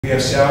We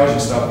have salaries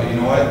and stuff, but you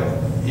know what?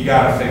 You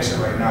got to fix it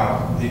right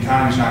now. The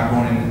economy's not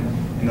going in.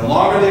 And the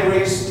longer they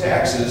raise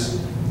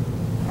taxes,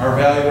 our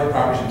value of our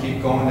properties will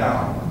keep going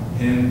down.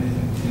 And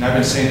I've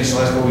been saying this the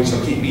last couple weeks,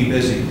 so keep me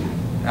busy.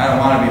 I don't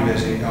want to be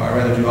busy. I'd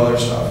rather do other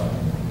stuff.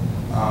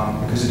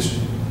 Because it's,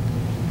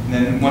 and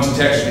then once the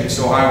taxes get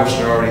so high, which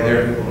they're already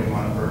there, people don't even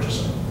want to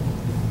purchase them.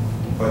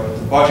 But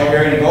the budget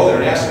hearing, you go there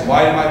and ask them,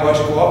 why did my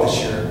budget go up this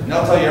year? And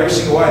they'll tell you every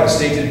single why. The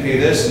state didn't pay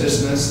this, and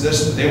this, and this,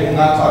 this. They will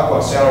not talk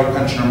about salary,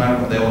 pension, or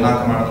medical. They will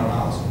not come out of their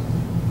mouths.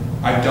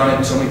 I've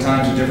done it so many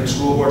times in different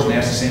school boards and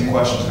asked the same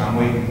questions, and I'm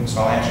waiting,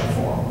 so I'll answer it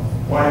for them.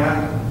 Why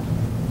not?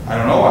 I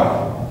don't know why.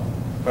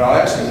 But I'll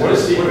ask them, how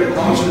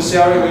much did the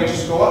salary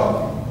wages go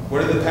up?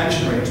 What did the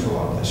pension rates go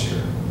up this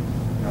year?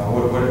 You know,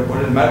 what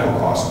did the medical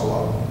costs go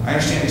up? I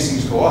understand these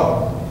things go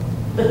up.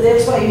 But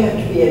that's why you have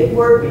to be at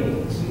board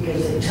meetings,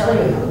 because they tell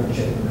you how much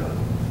it went up.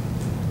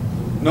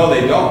 No,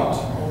 they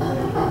don't.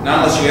 Not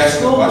unless you ask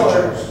the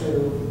question.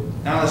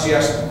 Not unless you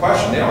ask the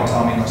question. They don't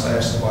tell me unless I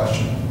ask the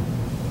question.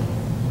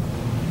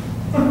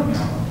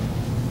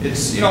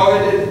 It's, you know,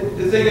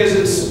 the thing is,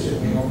 it's,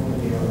 you know,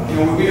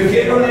 we If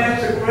you don't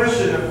ask the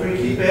question, if we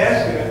keep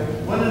asking it,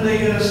 when are they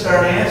going to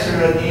start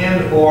answering at the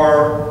end,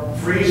 or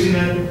freezing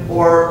it,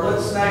 or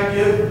let's not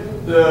give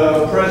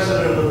the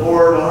president of the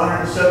board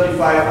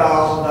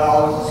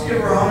 $175,000, let's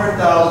give her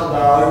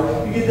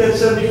 $100,000, you get that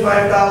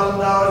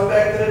 $75,000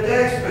 back to the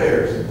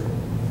taxpayers.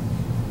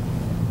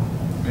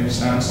 makes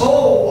sense.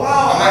 Oh,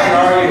 wow,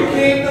 I just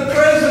became the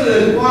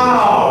president,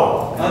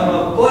 wow, I'm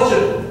a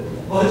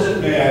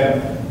budget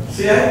man.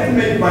 See, I can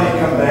make money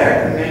come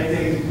back and make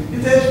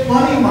things, that's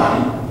money.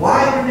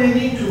 Why do they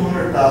need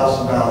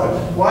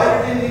 $200,000?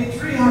 Why do they need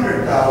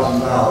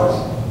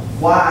 $300,000?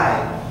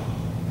 Why?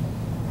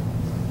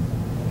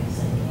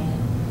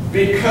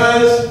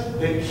 Because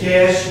the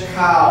cash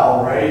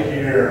cow right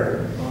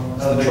here.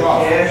 The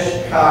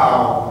cash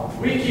cow.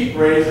 We keep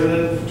raising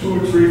it 2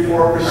 or 3,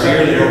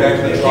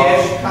 4%. The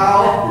cash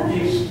cow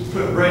keeps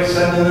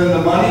sending in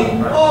the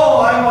money. Right.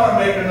 Oh, I want to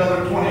make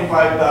another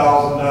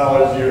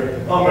 $25,000 a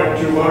year. I'll make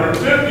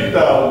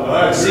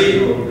 $250,000. See,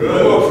 who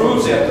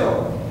approves that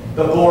though?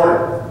 The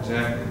board.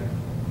 Exactly.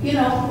 You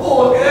know.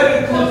 Oh,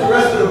 that includes the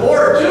rest of the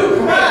board too.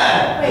 Come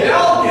on, they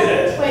all get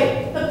it.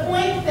 Wait, the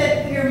point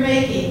that you're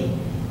making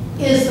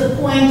is the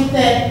point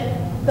that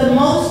the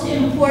most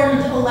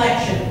important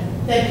election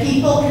that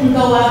people can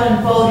go out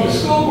and vote in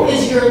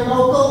is your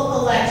local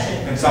election.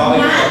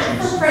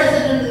 Not for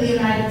President of the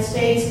United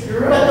States,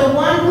 but the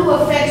one who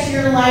affects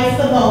your life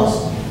the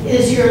most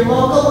is your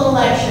local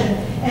election.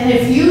 And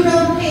if you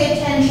don't pay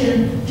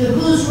attention to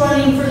who's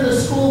running for the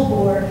school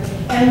board,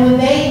 and when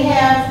they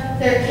have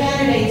their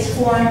candidates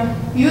formed,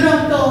 you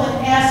don't go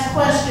and ask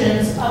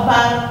questions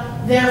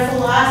about their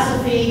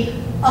philosophy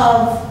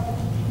of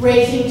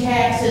raising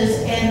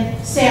taxes and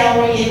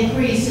salary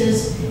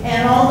increases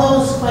and all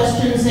those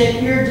questions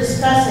that you're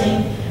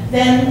discussing,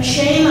 then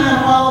shame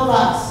on all of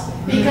us.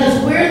 Because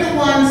we're the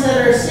ones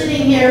that are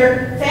sitting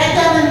here fat,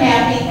 dumb, and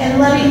happy and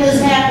letting this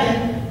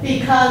happen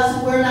because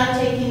we're not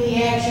taking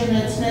the action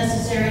that's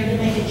necessary to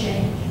make a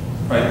change.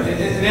 Right,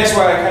 and that's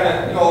why I kind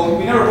of, you know,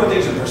 we never put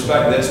things in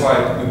perspective. That's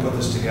why we put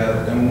this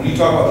together. And when you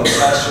talk about the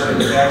assessor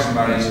and the taxing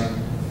bodies,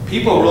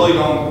 people really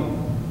don't,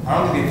 I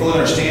don't think they fully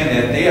understand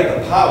that they have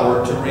the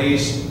power to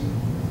raise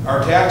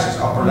our taxes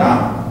up or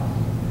down.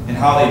 And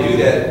how they do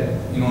that,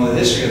 you know, the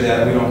history of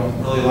that, we don't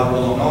really, a lot of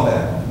people don't know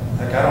that.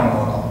 Like, I don't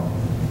know it all.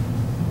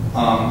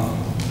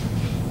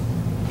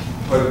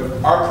 But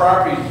our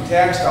property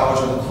tax dollars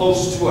are the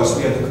closest to us.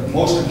 We have the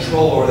most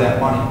control over that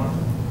money.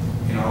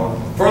 You know,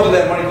 further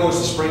that money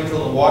goes to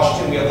Springfield and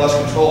Washington, we have less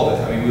control of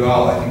it. I mean,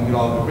 I think we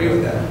all agree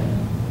with that.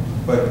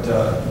 But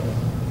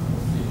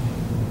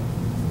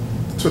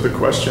to the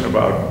question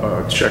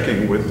about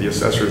checking with the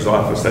assessor's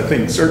office, I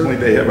think certainly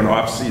they have an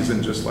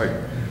off-season just like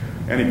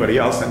anybody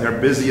else, and they're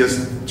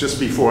busiest just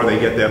before they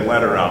get that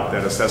letter out,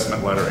 that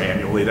assessment letter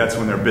annually. That's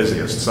when they're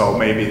busiest. So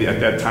maybe at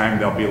that time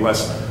they'll be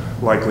less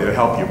likely to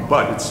help you.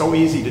 But it's so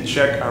easy to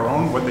check our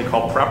own, what they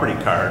call property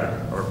card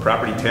or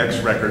property tax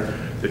record,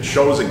 that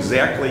shows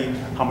exactly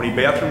how many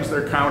bathrooms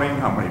they're counting,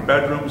 how many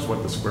bedrooms,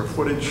 what the square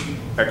footage,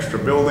 extra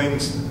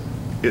buildings.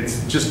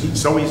 It's just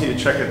so easy to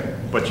check it,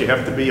 but you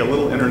have to be a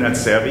little internet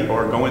savvy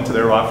or go into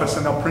their office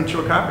and they'll print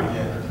you a copy.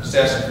 Yeah, just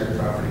ask for your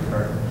property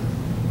card.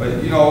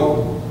 But you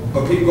know,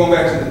 but people, going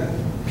back to the,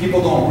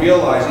 people don't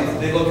realize,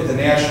 they look at the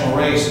national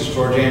race, as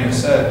Georgiana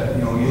said,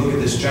 you know, you look at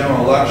this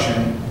general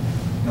election,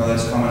 you know,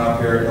 that's coming up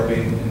here, it'll be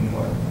in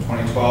what,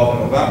 2012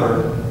 in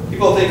November.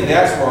 People think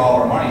that's where all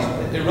our money's,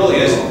 it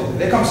really isn't.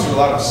 It comes through a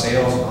lot of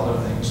sales and other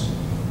things.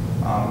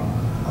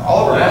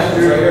 All of our money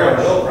is right here on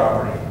real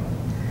property.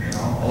 You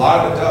know, a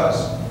lot of it does.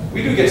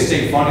 We do get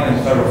state funding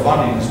and federal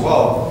funding as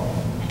well.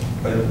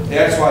 But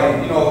that's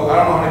why, you know, I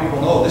don't know how many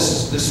people know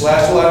this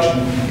last election,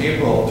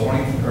 April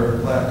 20 or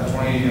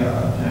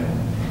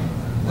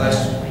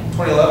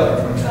 2011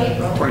 or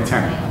 2010.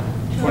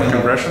 2010.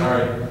 Congressional. All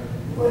right.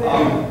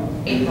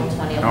 April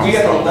 2011. We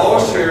had the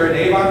lowest here in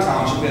Avon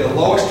Township. We had the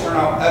lowest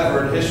turnout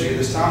ever in history of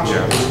this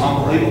township. It was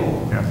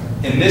unbelievable. Yeah.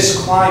 In this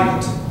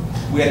climate,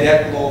 we had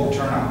that low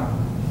turnout.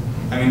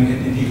 I mean,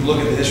 and you can look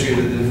at the history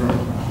of the different,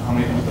 how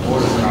many the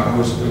voters went out. It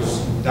was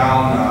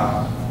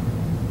down,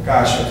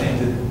 gosh, I think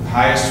the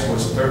highest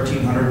was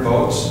 1,300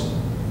 votes.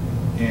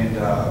 And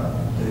the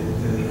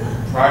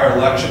prior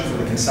election for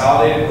the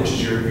consolidated, which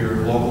is your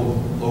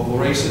local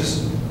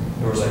races,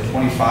 there was like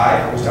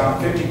 25. It was down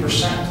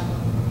 50%.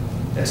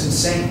 That's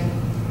insane.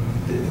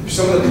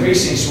 Some of the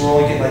precincts were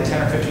only getting like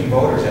 10 or 15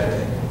 voters that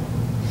day.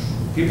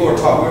 We were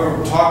talking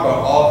about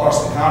all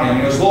across the county. I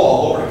mean, it was low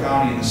all over the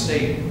county and the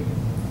state,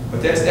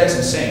 but that's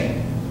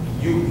insane.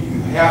 You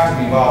have to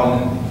be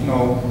involved, and you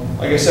know,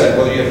 like I said,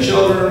 whether you have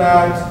children or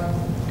not,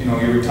 you know,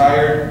 you're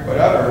retired,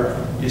 whatever,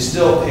 you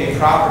still pay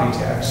property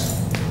tax.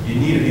 You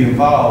need to be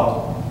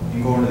involved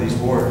in going to these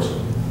boards,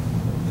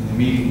 in the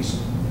meetings.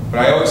 But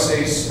I always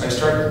say, I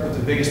start with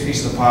the biggest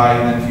piece of the pie,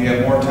 and then if you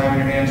have more time in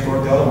your hands, go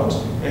to the other ones.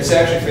 It's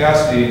actually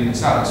fascinating.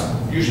 It's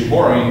usually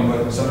boring,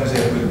 but sometimes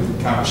they have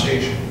good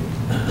conversation.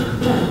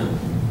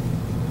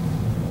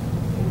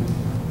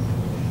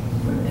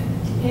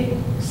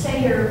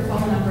 Say your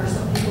phone number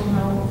so people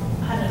know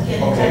how to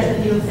get in touch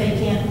with you if they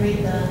can't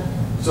read the...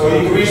 So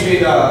you can reach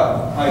me,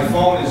 my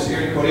phone is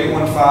here, code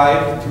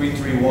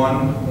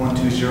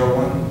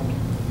 815-331-1201.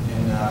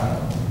 And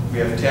we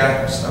have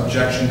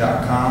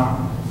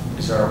taxobjection.com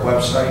is our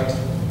website.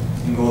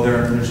 You can go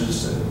there and there's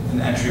just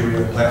an entry where you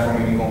have a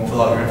platform you can go and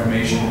fill out your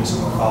information and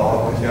someone will follow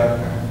up with you.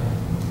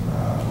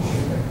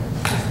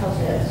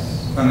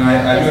 And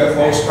I do have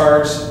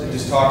postcards. It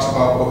just talks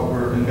about what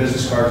we're in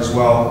business cards as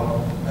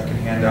well. I can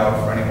hand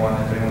out for anyone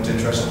if anyone's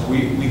interested.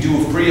 We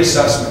do free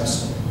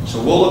assessments.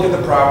 So we'll look at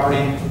the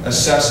property,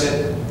 assess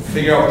it,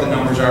 figure out what the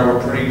numbers are.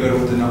 We're pretty good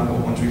with the number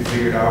once we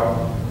figure it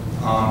out.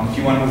 If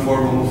you want to move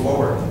forward, we'll move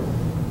forward.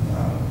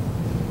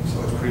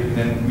 So it's pretty. And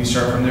then we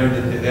start from there.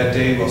 That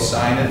day we'll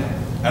sign it.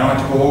 I don't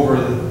have to go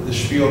over the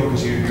spiel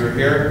because you're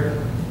here,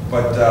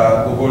 but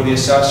we'll go to the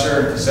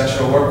assessor. The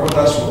assessor will work with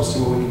us. We'll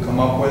see what we can come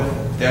up with.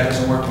 If that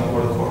doesn't work, then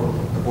we'll go to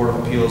the Board of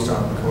Appeals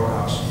down at the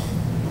courthouse.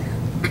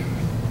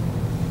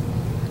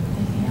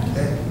 Anything else?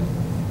 Okay.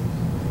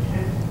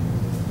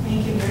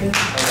 Thank you very much.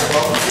 You're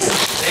welcome.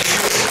 Thank you.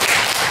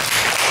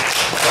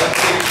 Let's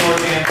take a short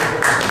hand to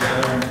put this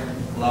together and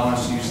allow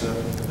us to use the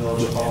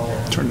village hall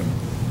here. Turn it.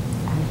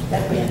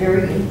 That was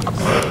very interesting.